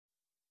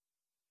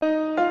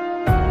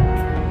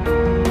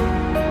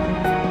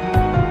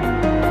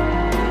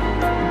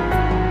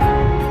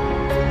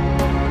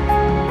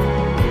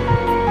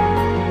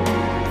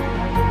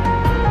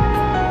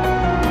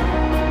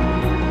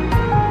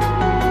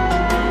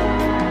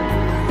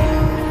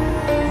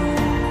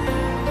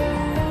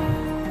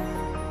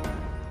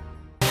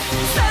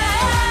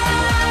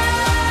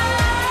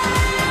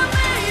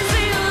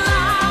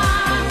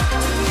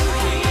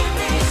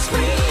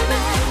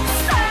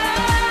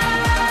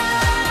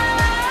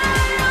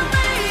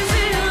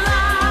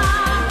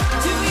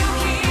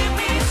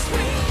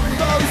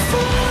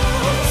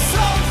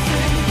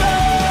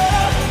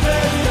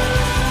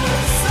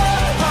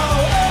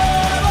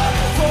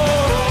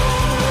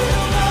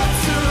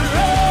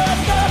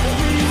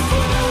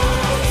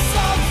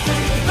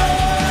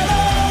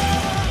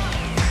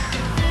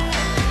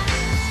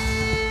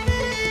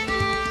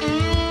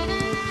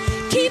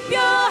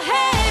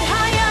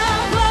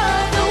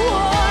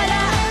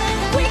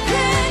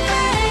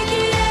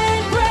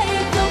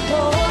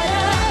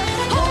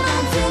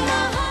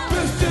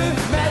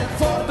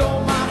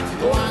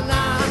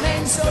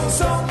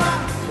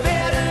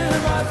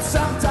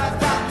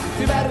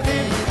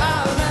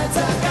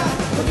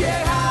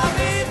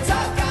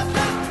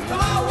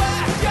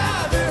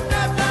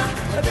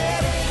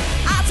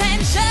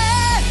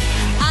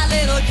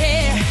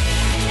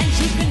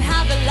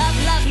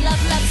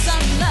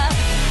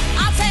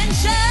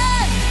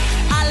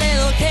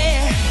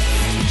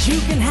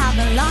can have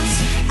the loss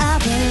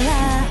of a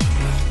love.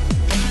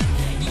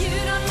 You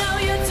don't know,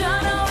 you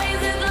don't know,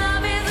 is it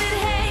love, is it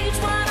hate?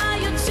 What are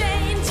you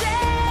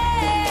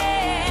changing?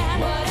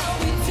 What are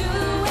we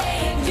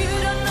doing? You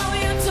don't know,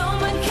 you don't,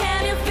 but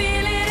can you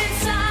feel it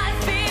inside?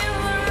 Feel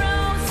the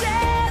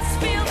roses,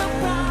 feel the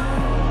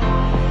pride.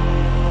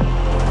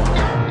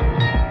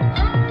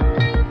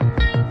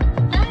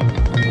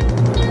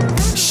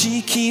 She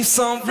keeps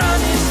on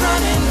running,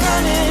 running,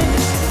 running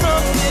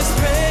from this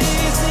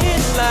crazy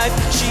life.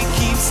 She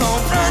keeps on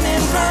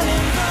running,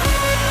 running,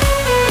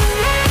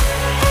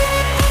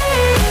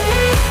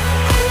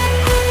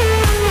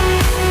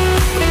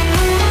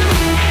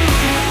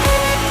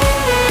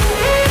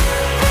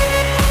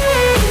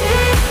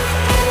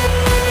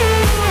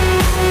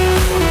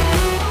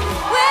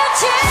 We're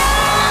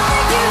children of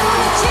the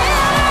universe,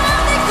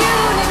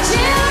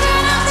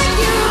 children of the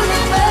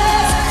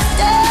universe,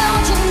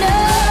 don't you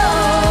know?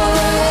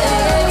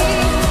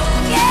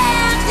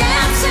 Yeah,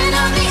 dancing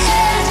on the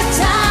edge of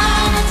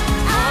time.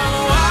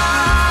 oh,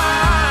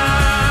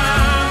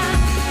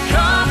 I'm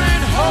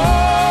coming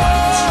home.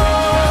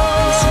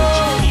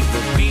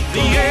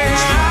 Yeah,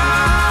 I'm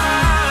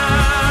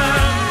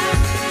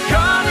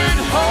coming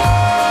home.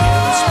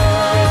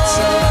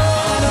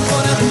 I'm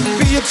gonna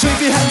be a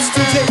tricky hands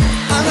today.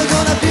 I'm not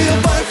gonna be a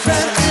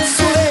boyfriend, it's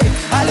too late.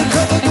 I'll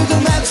cover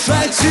Google Maps,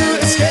 try to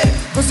escape.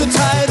 I'm so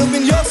tired of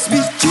being your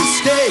speech to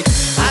stay.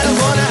 I don't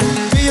wanna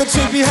be a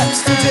tricky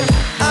hands today.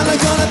 I'm not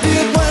gonna be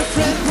a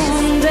boyfriend.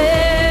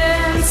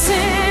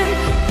 Dancing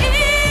in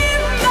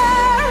the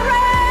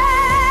rain,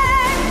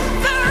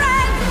 the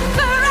rain,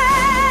 the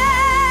rain,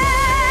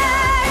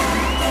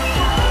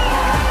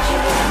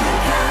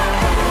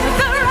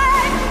 the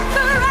rain,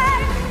 the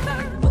rain.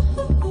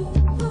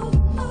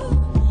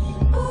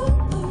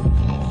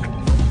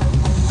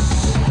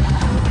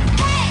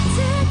 Hey,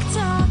 tick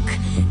tock,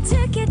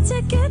 tick it,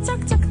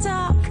 tock, tock,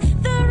 tock.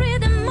 The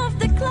rhythm of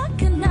the clock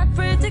cannot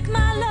predict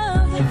my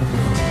love.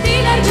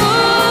 Dile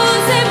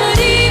rose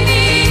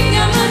morimi,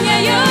 amania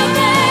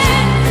yote.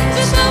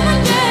 Zresztą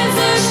mnie,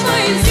 zresztą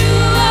jest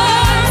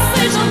yours,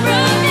 zresztą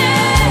bronię.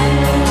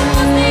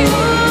 Mocny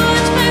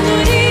łódź,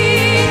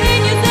 peduriny,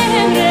 nie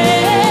zemrę.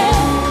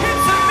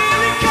 It's a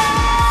miracle.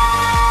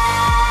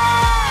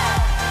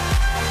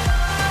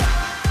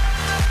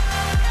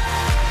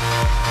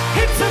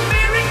 It's a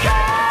miracle.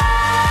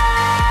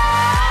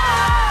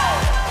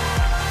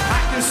 I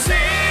can see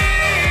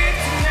it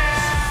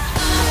now.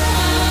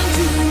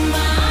 Undo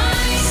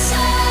myself,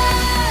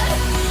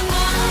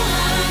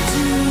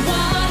 undo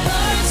what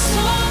hurts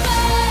so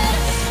bad,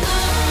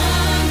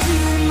 undo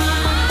my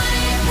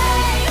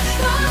pain,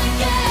 gonna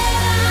get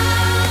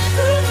out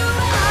through the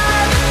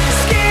rain.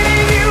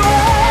 Skinning you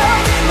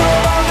up, no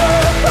longer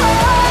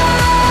apart.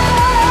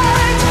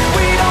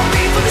 We don't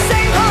beat for the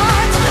same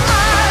heart.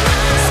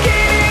 I'm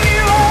skinning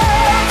you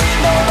up,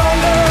 no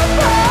longer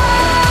apart.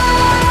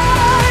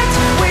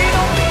 We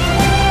don't beat.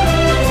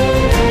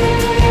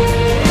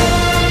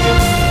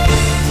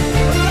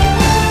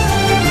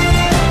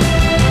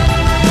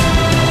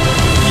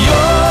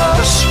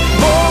 Już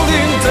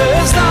wolnym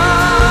te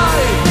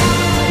znaj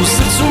u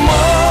sercu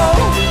mą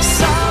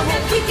sam.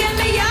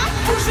 Wiemy jak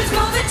poruszyć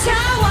mowy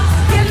ciała,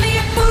 wiemy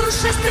jak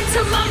poruszać tym, co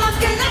mama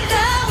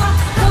nadała.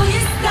 To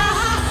jest ta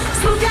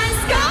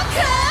słowiańska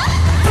krew,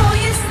 to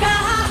jest ta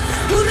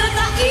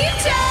uroda i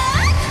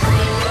wdzięk.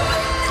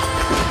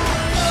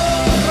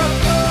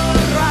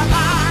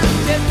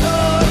 Avanti e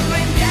torno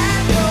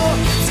indietro,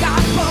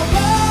 scappo,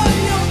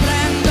 voglio,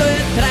 prendo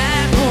il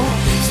treno,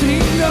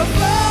 stringo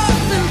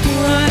forte il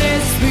tuo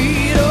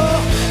respiro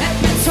e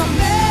penso a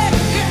me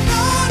che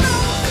non ho.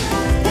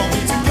 Want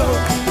me to go,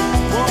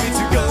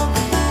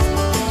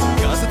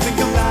 cause I think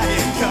I'm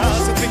lying,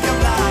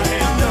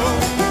 no,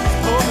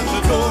 open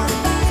the door,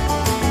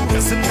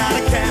 cause tonight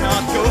I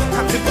cannot go,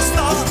 until the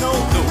stars know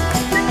no.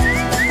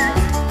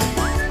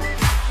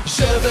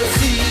 Je veux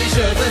ci,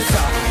 je veux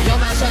ça. Y'en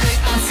a jamais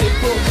assez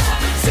pour moi.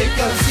 C'est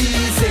comme si,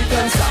 c'est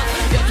comme ça.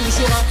 Y'a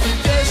toujours un truc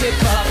que j'ai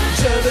pas.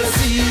 Je veux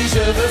ci,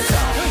 je veux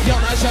ça.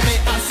 Y'en a jamais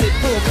assez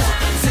pour moi.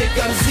 C'est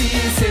comme si,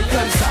 c'est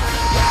comme ça.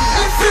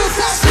 It feels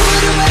like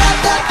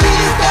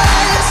Subaru-Barata-Pirita.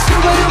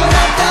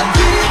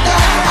 Subaru-Barata-Pirita.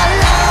 I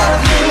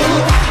love you.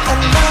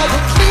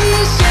 Another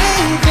cliche,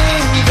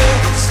 baby.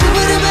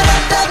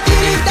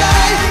 Subaru-Barata-Pirita.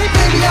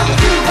 Baby, I'ma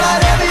do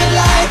whatever you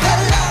like. I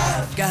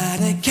love. Got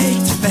a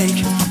cake to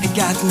bake, and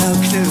got no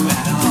clue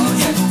at all.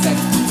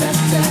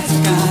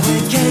 Got a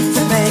cake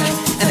to bake,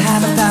 and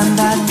haven't done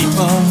that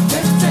before.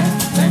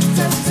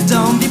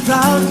 Don't be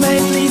proud,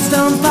 mate, please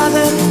don't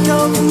bother.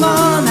 Go come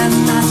on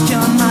and ask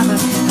your mother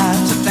how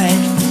to bake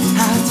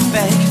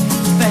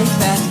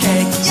that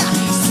cake. Yeah,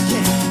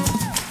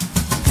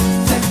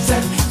 Tet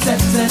tet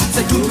tet tet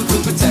tet tet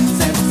tet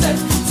tet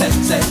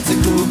tet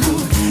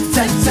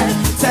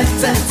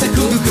tet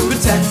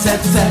tet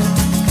tet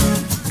tet